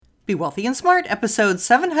Be Wealthy and Smart, episode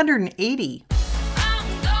 780.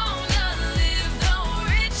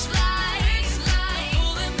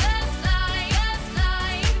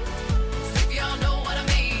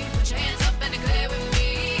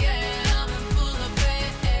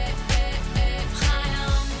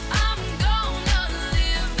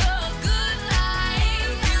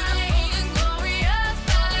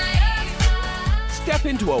 Step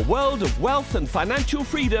into a world of wealth and financial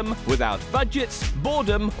freedom without budgets,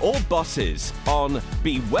 boredom, or bosses on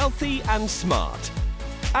Be Wealthy and Smart.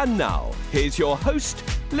 And now, here's your host,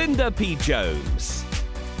 Linda P. Jones.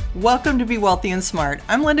 Welcome to Be Wealthy and Smart.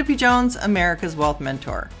 I'm Linda P. Jones, America's Wealth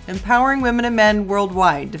Mentor, empowering women and men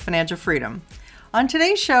worldwide to financial freedom. On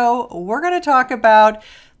today's show, we're going to talk about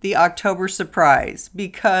the October surprise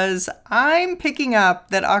because I'm picking up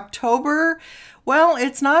that October, well,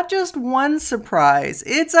 it's not just one surprise.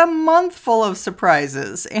 It's a month full of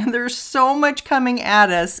surprises, and there's so much coming at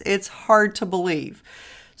us, it's hard to believe.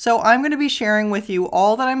 So I'm going to be sharing with you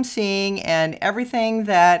all that I'm seeing and everything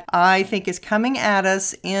that I think is coming at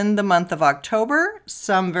us in the month of October.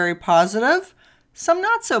 Some very positive, some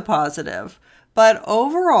not so positive. But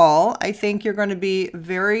overall, I think you're going to be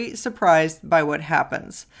very surprised by what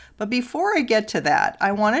happens. But before I get to that,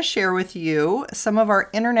 I want to share with you some of our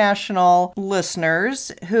international listeners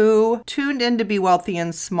who tuned in to Be Wealthy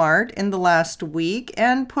and Smart in the last week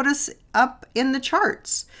and put us up in the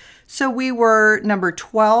charts. So we were number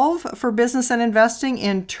 12 for business and investing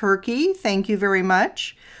in Turkey. Thank you very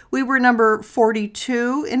much. We were number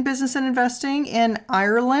 42 in business and investing in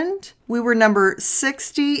Ireland. We were number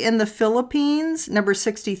 60 in the Philippines, number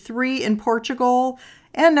 63 in Portugal,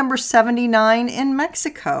 and number 79 in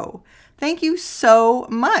Mexico. Thank you so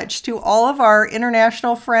much to all of our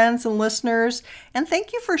international friends and listeners, and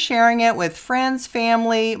thank you for sharing it with friends,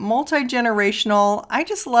 family, multi-generational. I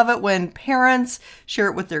just love it when parents share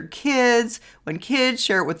it with their kids, when kids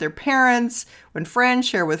share it with their parents, when friends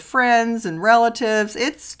share with friends and relatives.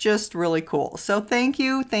 It's just really cool. So thank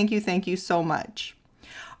you so much.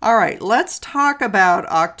 All right, let's talk about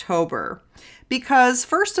October. Because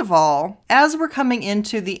first of all, as we're coming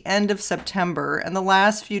into the end of September and the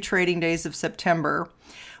last few trading days of September,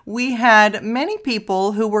 we had many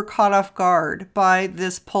people who were caught off guard by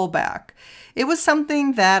this pullback. It was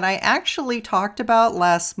something that I actually talked about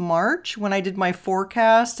last March when I did my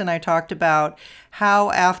forecast, and I talked about how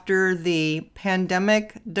after the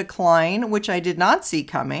pandemic decline, which I did not see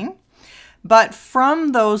coming, but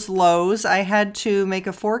from those lows, I had to make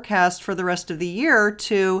a forecast for the rest of the year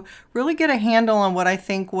to really get a handle on what I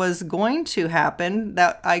think was going to happen,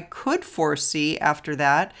 that I could foresee after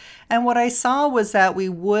that. And what I saw was that we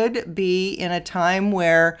would be in a time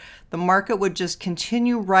where the market would just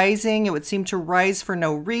continue rising. It would seem to rise for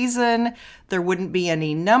no reason. There wouldn't be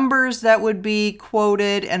any numbers that would be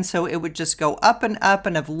quoted. And so it would just go up and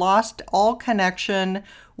have lost all connection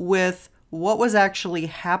with what was actually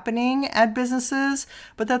happening at businesses,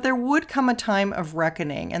 but that there would come a time of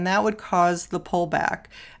reckoning, and that would cause the pullback.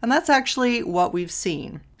 And that's actually what we've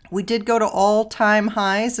seen. We did go to all-time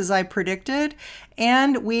highs, as I predicted,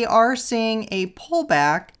 and we are seeing a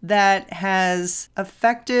pullback that has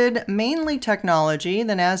affected mainly technology.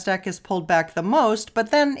 The NASDAQ has pulled back the most,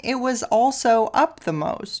 but then it was also up the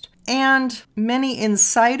most. And many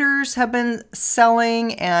insiders have been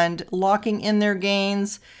selling and locking in their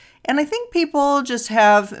gains. And I think people just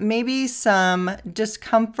have maybe some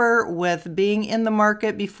discomfort with being in the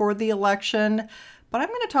market before the election. But I'm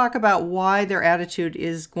going to talk about why their attitude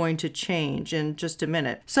is going to change in just a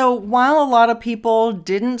minute. So while a lot of people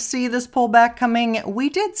didn't see this pullback coming, we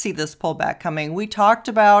did see this pullback coming. We talked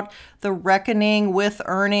about the reckoning with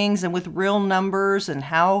earnings and with real numbers and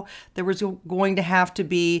how there was going to have to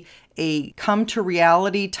be a come to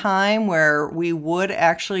reality time where we would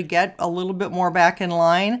actually get a little bit more back in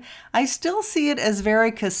line. I still see it as very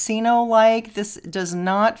casino-like. This does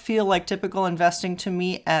not feel like typical investing to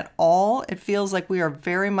me at all. It feels like we are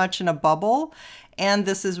very much in a bubble, and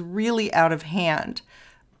this is really out of hand.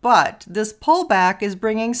 But this pullback is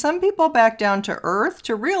bringing some people back down to earth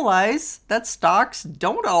to realize that stocks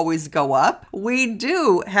don't always go up. We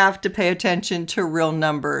do have to pay attention to real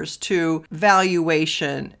numbers, to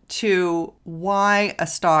valuation, to why a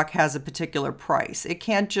stock has a particular price. It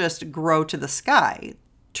can't just grow to the sky.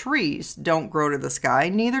 Trees don't grow to the sky,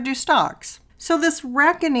 neither do stocks. So this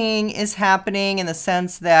reckoning is happening in the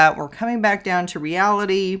sense that we're coming back down to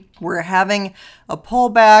reality. We're having a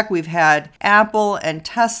pullback. We've had Apple and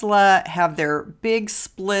Tesla have their big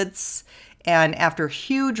splits. And after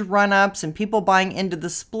huge run-ups and people buying into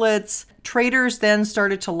the splits, traders then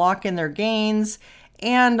started to lock in their gains.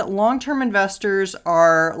 And long-term investors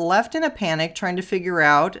are left in a panic trying to figure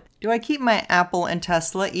out, do I keep my Apple and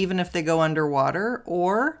Tesla even if they go underwater,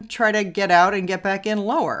 or try to get out and get back in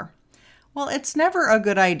lower? Well, it's never a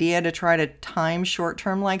good idea to try to time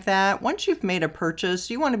short-term like that. Once you've made a purchase,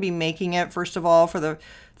 you want to be making it, first of all, for the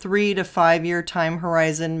 3 to 5 year time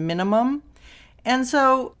horizon minimum. And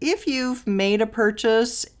so if you've made a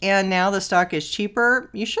purchase and now the stock is cheaper,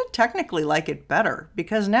 you should technically like it better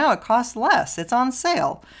because now it costs less. It's on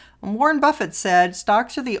sale. Warren Buffett said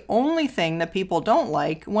stocks are the only thing that people don't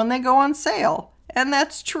like when they go on sale. And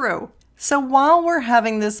that's true. So while we're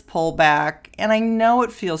having this pullback, and I know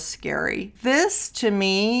it feels scary, this to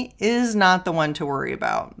me is not the one to worry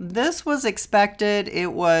about. This was expected.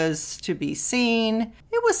 It was to be seen.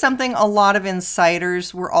 It was something a lot of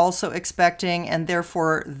insiders were also expecting, and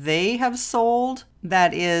therefore they have sold.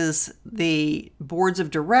 That is the boards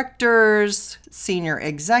of directors, senior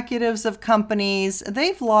executives of companies.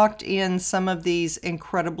 They've locked in some of these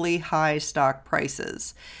incredibly high stock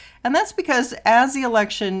prices. And that's because as the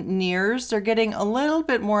election nears, they're getting a little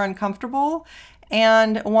bit more uncomfortable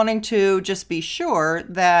and wanting to just be sure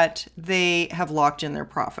that they have locked in their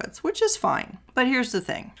profits, which is fine. But here's the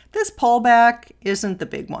thing. This pullback isn't the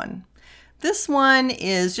big one. This one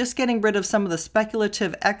is just getting rid of some of the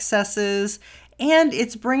speculative excesses, and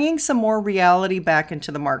it's bringing some more reality back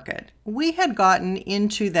into the market. We had gotten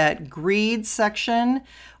into that greed section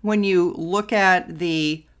when you look at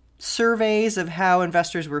the surveys of how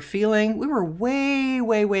investors were feeling. We were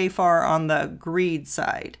way far on the greed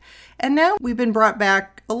side. And now we've been brought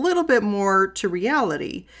back a little bit more to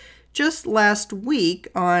reality. Just last week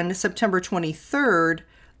on September 23rd,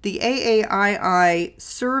 the AAII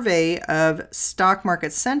survey of stock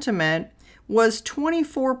market sentiment was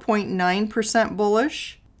 24.9%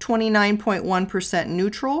 bullish, 29.1%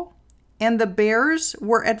 neutral, and the bears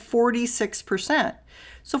were at 46%.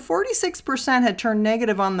 So 46% had turned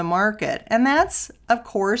negative on the market. And that's, of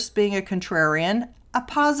course, being a contrarian, a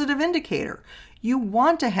positive indicator. You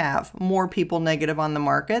want to have more people negative on the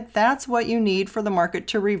market. That's what you need for the market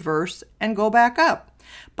to reverse and go back up.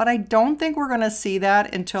 But I don't think we're going to see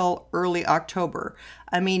that until early October.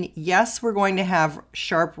 I mean, yes, we're going to have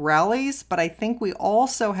sharp rallies, but I think we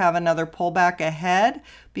also have another pullback ahead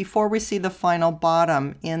before we see the final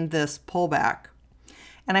bottom in this pullback.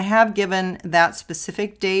 And I have given that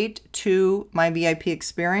specific date to my VIP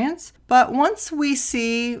experience. But once we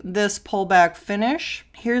see this pullback finish,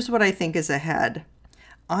 here's what I think is ahead.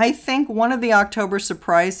 I think one of the October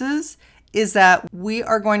surprises is that we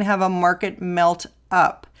are going to have a market melt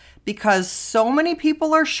up because so many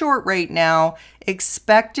people are short right now,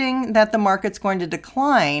 expecting that the market's going to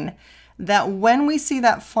decline, that when we see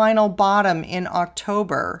that final bottom in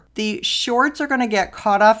October, the shorts are going to get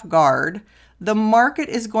caught off guard. The market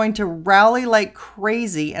is going to rally like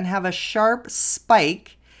crazy and have a sharp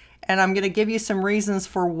spike. And I'm going to give you some reasons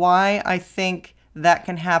for why I think that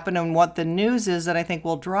can happen and what the news is that I think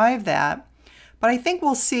will drive that. But I think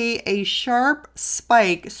we'll see a sharp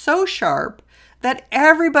spike, so sharp that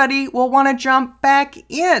everybody will want to jump back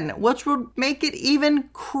in, which would make it even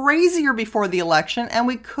crazier before the election. And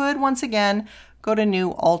we could once again go to new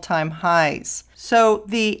all-time highs. So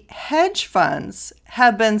the hedge funds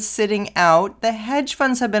have been sitting out. The hedge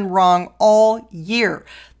funds have been wrong all year.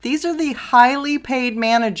 These are the highly paid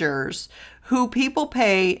managers who people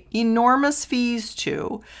pay enormous fees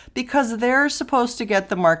to because they're supposed to get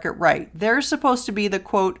the market right. They're supposed to be the,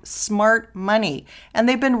 quote, smart money, and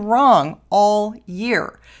they've been wrong all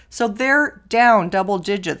year. So they're down double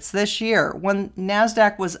digits this year when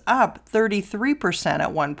NASDAQ was up 33%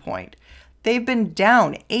 at one point. They've been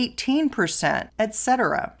down 18%,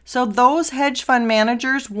 etc. So those hedge fund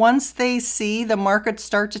managers, once they see the market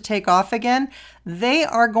start to take off again, they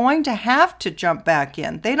are going to have to jump back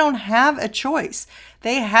in. They don't have a choice.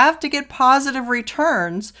 They have to get positive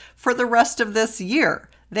returns for the rest of this year.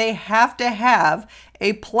 They have to have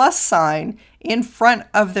a plus sign in front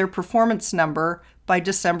of their performance number by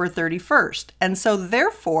December 31st. And so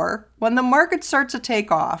therefore, when the market starts to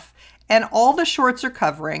take off and all the shorts are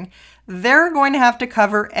covering, they're going to have to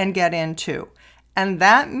cover and get in too. And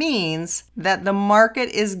that means that the market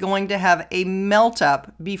is going to have a melt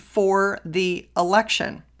up before the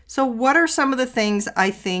election. So what are some of the things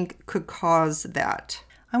I think could cause that?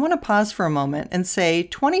 I want to pause for a moment and say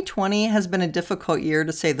 2020 has been a difficult year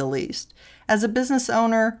to say the least. As a business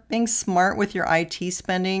owner, being smart with your IT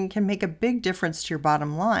spending can make a big difference to your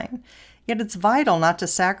bottom line. Yet it's vital not to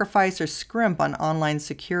sacrifice or scrimp on online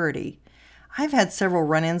security. I've had several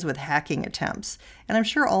run-ins with hacking attempts, and I'm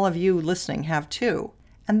sure all of you listening have too.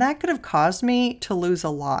 And that could have caused me to lose a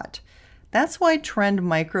lot. That's why Trend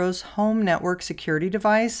Micro's home network security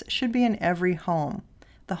device should be in every home.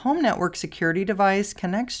 The home network security device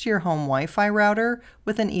connects to your home Wi-Fi router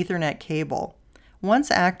with an Ethernet cable.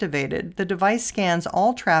 Once activated, the device scans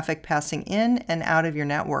all traffic passing in and out of your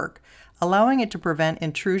network, allowing it to prevent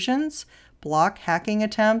intrusions, block hacking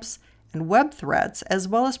attempts, and web threats, as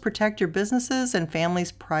well as protect your businesses and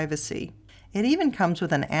family's privacy. It even comes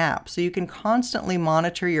with an app, so you can constantly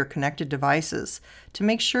monitor your connected devices to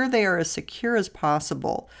make sure they are as secure as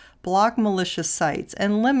possible, block malicious sites,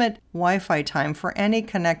 and limit Wi-Fi time for any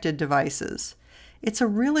connected devices. It's a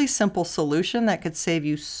really simple solution that could save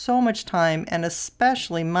you so much time and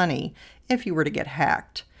especially money if you were to get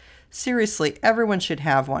hacked. Seriously, everyone should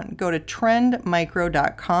have one. Go to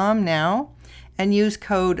trendmicro.com now and use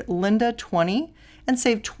code Linda20 and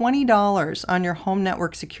save $20 on your home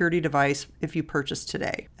network security device if you purchase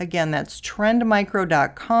today. Again, that's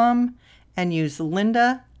trendmicro.com and use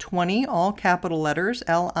Linda20, all capital letters,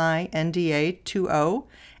 LINDA20,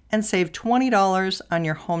 and save $20 on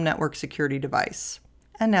your home network security device.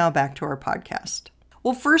 And now back to our podcast.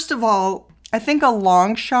 Well, first of all, I think a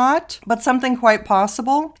long shot, but something quite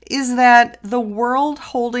possible, is that the world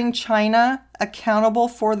holding China accountable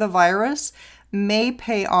for the virus may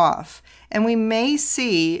pay off. And we may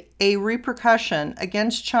see a repercussion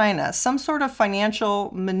against China, some sort of financial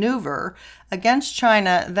maneuver against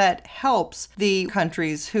China that helps the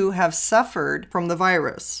countries who have suffered from the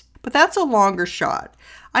virus. But that's a longer shot.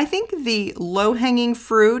 I think the low-hanging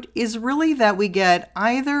fruit is really that we get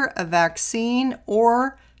either a vaccine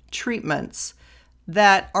or treatments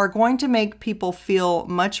that are going to make people feel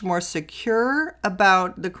much more secure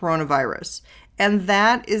about the coronavirus. And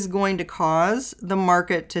that is going to cause the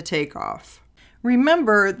market to take off.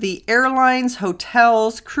 Remember, the airlines,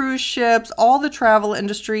 hotels, cruise ships, all the travel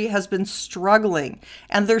industry has been struggling,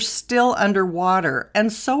 and they're still underwater,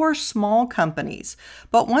 and so are small companies.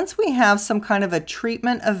 But once we have some kind of a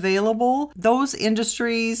treatment available, those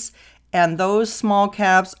industries and those small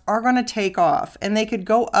caps are going to take off, and they could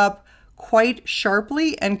go up quite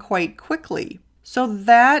sharply and quite quickly. So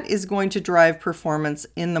that is going to drive performance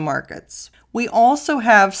in the markets. We also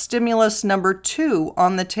have stimulus number 2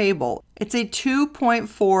 on the table. It's a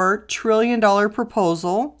 $2.4 trillion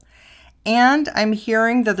proposal, and I'm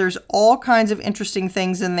hearing that there's all kinds of interesting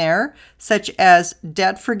things in there, such as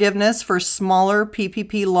debt forgiveness for smaller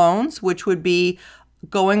PPP loans, which would be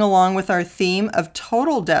going along with our theme of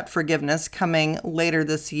total debt forgiveness coming later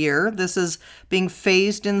this year. This is being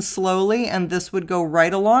phased in slowly, and this would go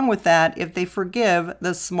right along with that if they forgive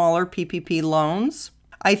the smaller PPP loans.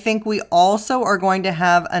 I think we also are going to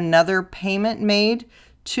have another payment made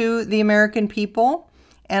to the American people,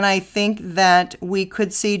 and I think that we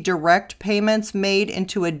could see direct payments made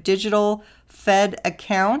into a digital Fed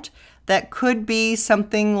account that could be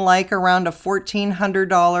something like around a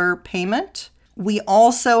 $1,400 payment. We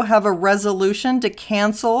also have a resolution to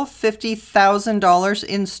cancel $50,000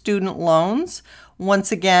 in student loans,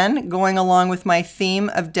 once again going along with my theme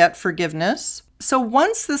of debt forgiveness. So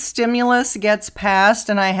once the stimulus gets passed,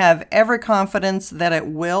 and I have every confidence that it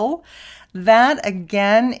will, that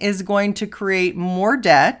again is going to create more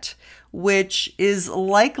debt, which is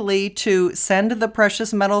likely to send the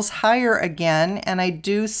precious metals higher again. And I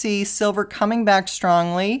do see silver coming back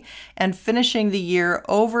strongly and finishing the year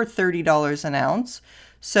over $30 an ounce.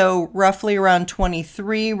 So roughly around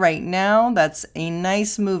 23 right now. That's a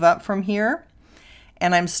nice move up from here.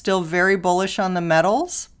 And I'm still very bullish on the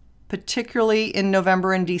metals, particularly in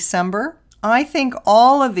November and December. I think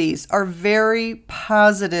all of these are very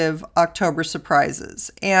positive October surprises,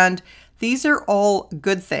 and these are all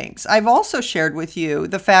good things. I've also shared with you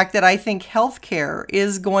the fact that I think healthcare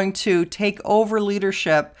is going to take over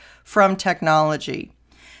leadership from technology.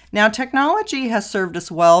 Now, technology has served us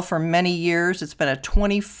well for many years. It's been a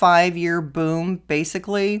 25-year boom,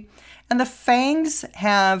 basically. And the FANGs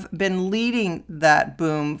have been leading that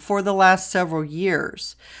boom for the last several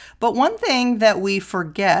years. But one thing that we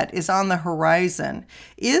forget is on the horizon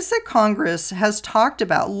is that Congress has talked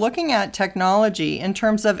about looking at technology in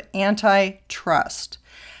terms of antitrust.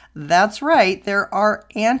 That's right, there are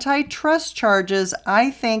antitrust charges,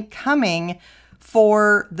 I think, coming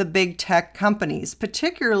for the big tech companies,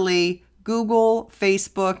 particularly Google,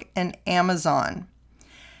 Facebook, and Amazon.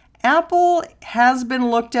 Apple has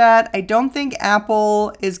been looked at. I don't think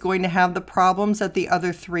Apple is going to have the problems that the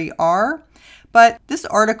other three are. But this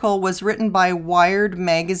article was written by Wired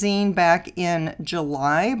Magazine back in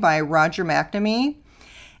July by Roger McNamee.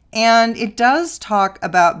 And it does talk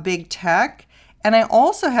about big tech. And I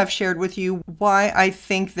also have shared with you why I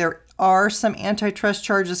think there are some antitrust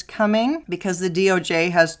charges coming, because the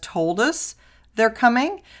DOJ has told us they're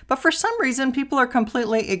coming, but for some reason, people are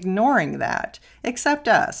completely ignoring that, except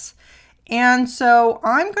us. And so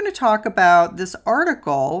I'm going to talk about this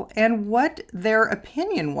article and what their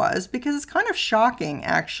opinion was, because it's kind of shocking,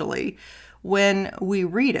 actually, when we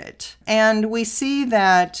read it. And we see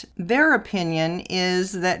that their opinion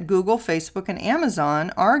is that Google, Facebook, and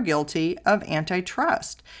Amazon are guilty of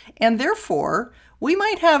antitrust. And therefore, we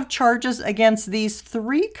might have charges against these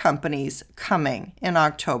 3 companies coming in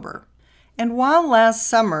October. And while last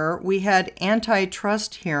summer we had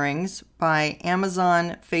antitrust hearings by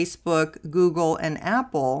Amazon, Facebook, Google, and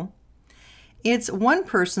Apple, it's one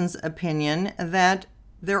person's opinion that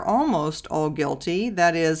they're almost all guilty.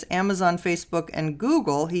 That is, Amazon, Facebook, and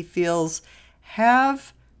Google, he feels,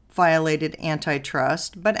 have violated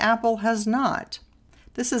antitrust, but Apple has not.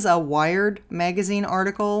 This is a Wired magazine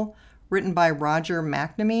article written by Roger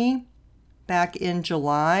McNamee back in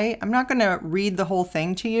July. I'm not going to read the whole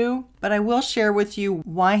thing to you, but I will share with you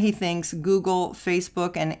why he thinks Google,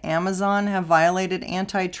 Facebook, and Amazon have violated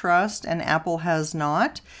antitrust and Apple has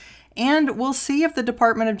not. And we'll see if the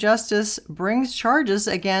Department of Justice brings charges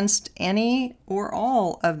against any or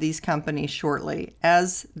all of these companies shortly,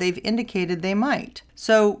 as they've indicated they might.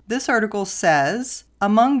 So this article says,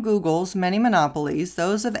 among Google's many monopolies,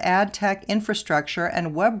 those of ad tech infrastructure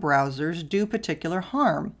and web browsers do particular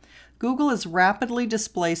harm. Google is rapidly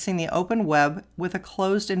displacing the open web with a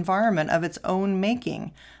closed environment of its own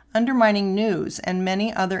making, undermining news and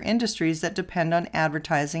many other industries that depend on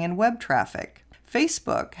advertising and web traffic.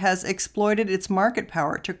 Facebook has exploited its market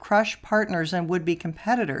power to crush partners and would-be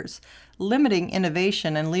competitors, limiting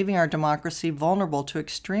innovation and leaving our democracy vulnerable to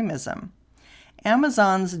extremism.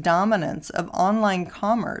 Amazon's dominance of online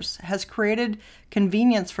commerce has created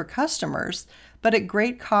convenience for customers, but at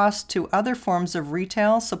great cost to other forms of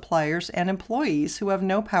retail, suppliers, and employees who have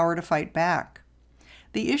no power to fight back.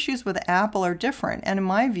 The issues with Apple are different and, in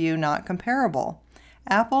my view, not comparable.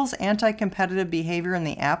 Apple's anti-competitive behavior in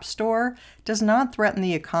the App Store does not threaten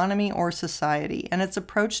the economy or society, and its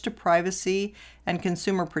approach to privacy and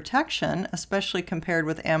consumer protection, especially compared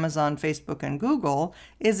with Amazon, Facebook, and Google,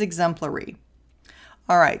 is exemplary.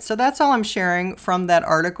 All right, so that's all I'm sharing from that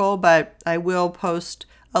article, but I will post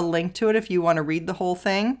a link to it if you want to read the whole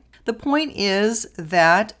thing. The point is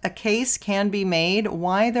that a case can be made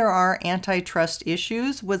why there are antitrust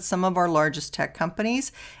issues with some of our largest tech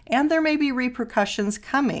companies, and there may be repercussions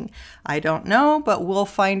coming. I don't know, but we'll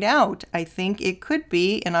find out. I think it could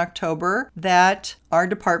be in October that our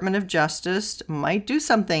Department of Justice might do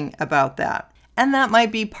something about that. And that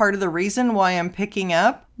might be part of the reason why I'm picking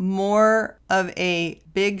up more of a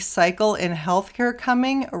big cycle in healthcare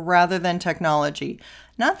coming rather than technology.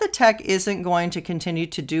 Not that tech isn't going to continue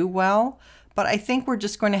to do well, but I think we're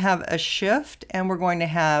just going to have a shift and we're going to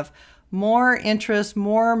have more interest,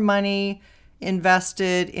 more money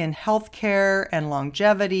invested in healthcare and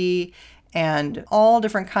longevity and all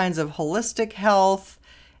different kinds of holistic health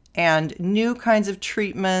and new kinds of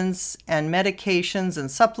treatments and medications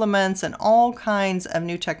and supplements and all kinds of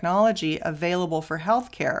new technology available for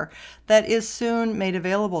healthcare that is soon made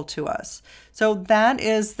available to us. So that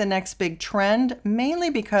is the next big trend, mainly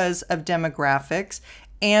because of demographics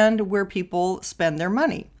and where people spend their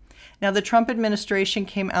money. Now, the Trump administration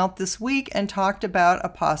came out this week and talked about a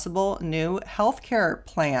possible new healthcare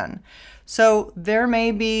plan. So there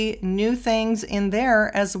may be new things in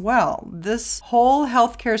there as well. This whole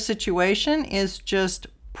healthcare situation is just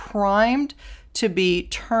primed to be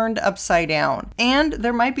turned upside down. And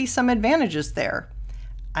there might be some advantages there.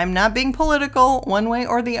 I'm not being political one way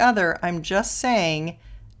or the other. I'm just saying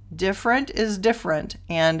different is different,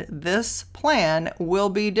 and this plan will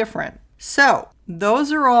be different. So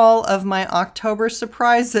those are all of my October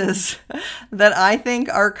surprises that I think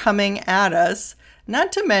are coming at us.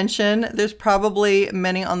 Not to mention, there's probably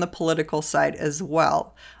many on the political side as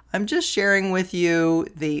well. I'm just sharing with you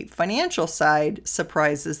the financial side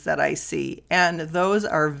surprises that I see, and those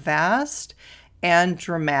are vast and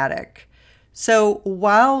dramatic. So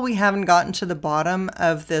while we haven't gotten to the bottom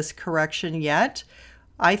of this correction yet,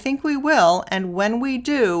 I think we will, and when we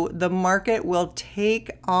do, the market will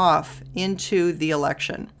take off into the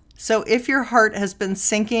election. So if your heart has been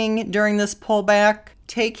sinking during this pullback,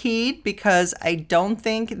 take heed, because I don't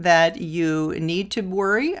think that you need to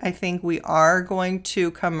worry. I think we are going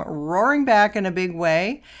to come roaring back in a big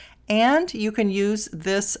way, and you can use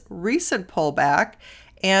this recent pullback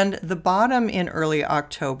and the bottom in early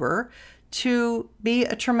October to be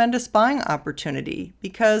a tremendous buying opportunity,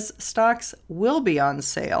 because stocks will be on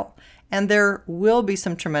sale and there will be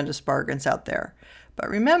some tremendous bargains out there. But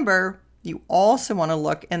remember, you also want to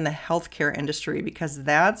look in the healthcare industry, because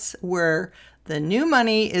that's where The new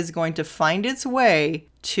money is going to find its way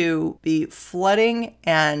to be flooding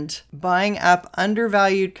and buying up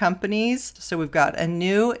undervalued companies. So we've got a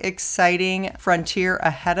new exciting frontier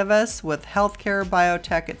ahead of us with healthcare,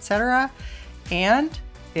 biotech, etc. And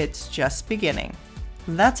it's just beginning.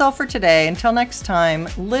 That's all for today. Until next time,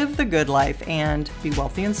 live the good life and be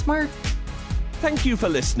wealthy and smart. Thank you for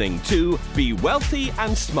listening to Be Wealthy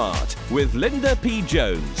and Smart with Linda P.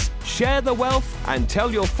 Jones. Share the wealth and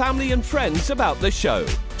tell your family and friends about the show.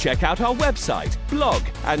 Check out our website, blog,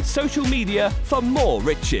 and social media for more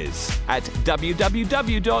riches at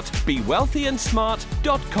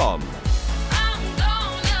www.bewealthyandsmart.com.